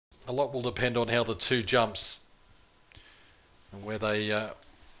a lot will depend on how the two jumps and where they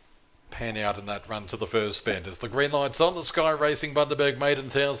pan out in that run to the first bend. As the green light's on, the Sky Racing Bundaberg Maiden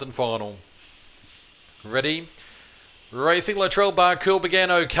 1000 final. Ready? Racing Latrell Barcool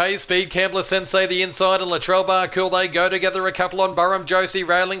began okay. Speed Campbell Sensei the inside and Latrell Barcool, they go together. A couple on Burham Josie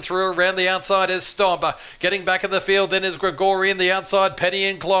railing through around the outside is Stomp. Getting back in the field then is Gregorian the outside. Penny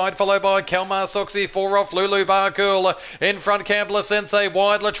and Clyde followed by Kalmar Soxy, 4 off Lulu Barcool. In front Campbell Sensei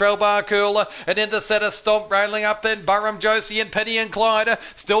wide Latrell Barcool, and in the centre Stomp railing up then Burham Josie and Penny and Clyde.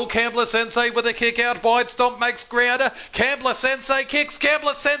 Still Campbell Sensei with a kick out wide. Stomp makes ground. Campbell Sensei kicks.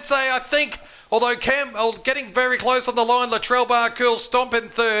 Campbell Sensei I think. Although getting very close on the line, Latrell Barcool Stomp in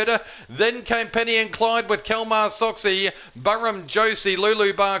third. Then came Penny and Clyde with Kalmar Soxy, Burham Josie,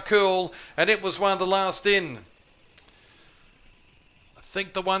 Lulu Barcool, and it was one of the last in. I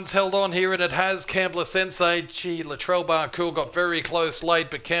think the one's held on here, and it has. Campbell Sensei. Gee, Latrell Barcool got very close late,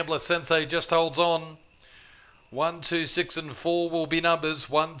 but Campbell Sensei just holds on. 1, 2, 6 and 4 will be numbers.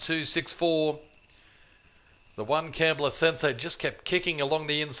 1, 2, 6, 4. The one Campbell Sensei just kept kicking along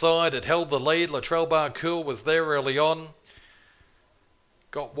the inside. It held the lead. Latrell Barcool was there early on.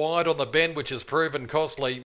 Got wide on the bend, which has proven costly.